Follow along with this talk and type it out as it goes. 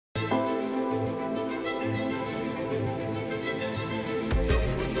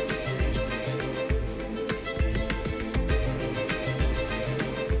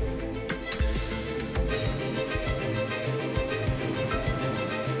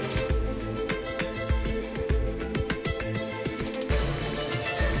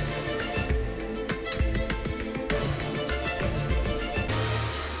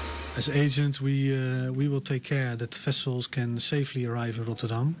As agents, we will take care that vessels can safely arrive in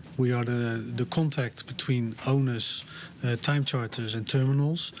Rotterdam. We are the contact between owners, time charters and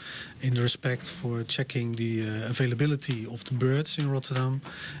terminals in respect for checking the availability of the berths in Rotterdam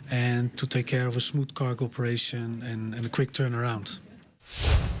and to take care of a smooth cargo operation and a quick turnaround.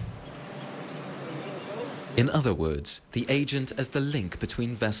 In other words, the agent as the link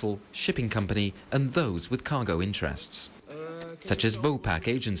between vessel, shipping company and those with cargo interests, such as Vopak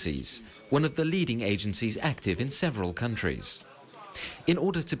agencies, one of the leading agencies active in several countries. In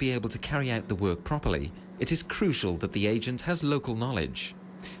order to be able to carry out the work properly, it is crucial that the agent has local knowledge,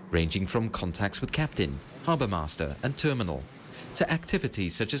 ranging from contacts with captain, harbour master and terminal, to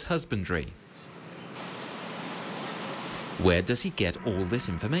activities such as husbandry. Where does he get all this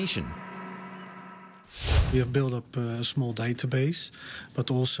information? We have built up a small database, but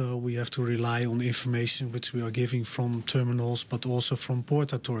also we have to rely on information which we are giving from terminals, but also from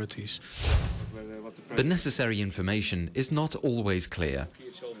port authorities. The necessary information is not always clear.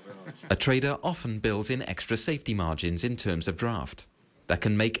 A trader often builds in extra safety margins in terms of draft. That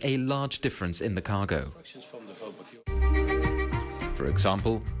can make a large difference in the cargo. For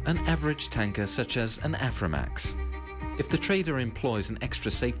example, an average tanker such as an Aframax. If the trader employs an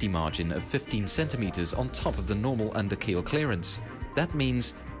extra safety margin of 15 centimeters on top of the normal underkeel clearance, that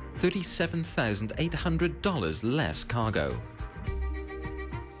means $37,800 less cargo.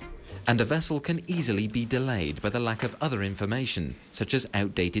 And a vessel can easily be delayed by the lack of other information, such as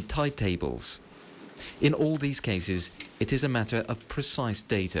outdated tide tables. In all these cases, it is a matter of precise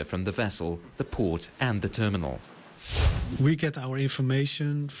data from the vessel, the port and the terminal. We get our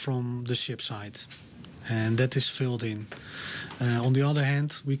information from the ship side, and that is filled in. On the other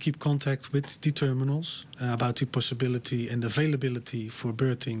hand, we keep contact with the terminals about the possibility and availability for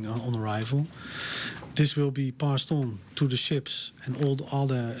berthing on arrival. This will be passed on to the ships and all the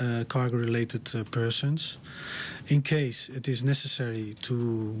other cargo-related persons. In case it is necessary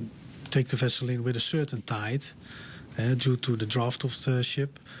to take the vessel in with a certain tide, due to the draft of the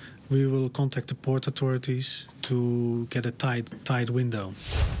ship, we will contact the port authorities to get a tight window.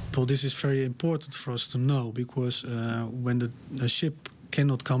 Well, this is very important for us to know, because when the ship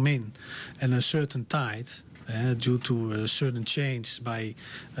cannot come in and a certain tide, due to a certain change by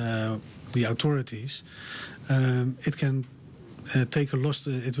the authorities, it can take a loss.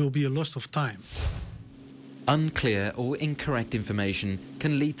 It will be a loss of time. Unclear or incorrect information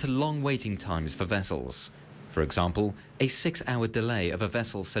can lead to long waiting times for vessels. For example, a 6-hour delay of a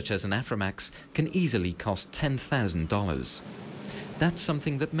vessel such as an Aframax can easily cost $10,000. That's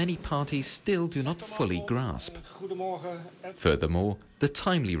something that many parties still do not fully grasp. Furthermore, the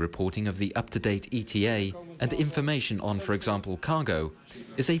timely reporting of the up-to-date ETA and information on, for example, cargo,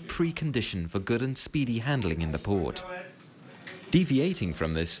 is a precondition for good and speedy handling in the port. Deviating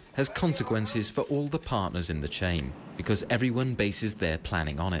from this has consequences for all the partners in the chain, because everyone bases their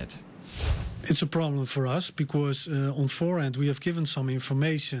planning on it. It's a problem for us because on forehand we have given some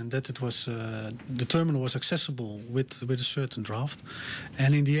information that it was the terminal was accessible with a certain draft,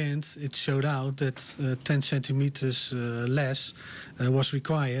 and in the end it showed out that 10 centimeters less was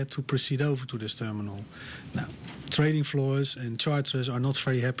required to proceed over to this terminal. Now, trading floors and charterers are not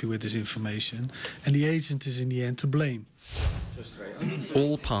very happy with this information, and the agent is in the end to blame.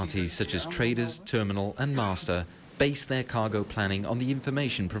 All parties such as traders, terminal and master base their cargo planning on the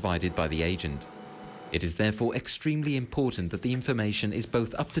information provided by the agent. It is therefore extremely important that the information is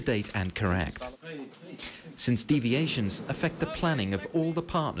both up-to-date and correct, since deviations affect the planning of all the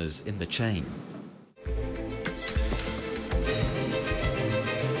partners in the chain.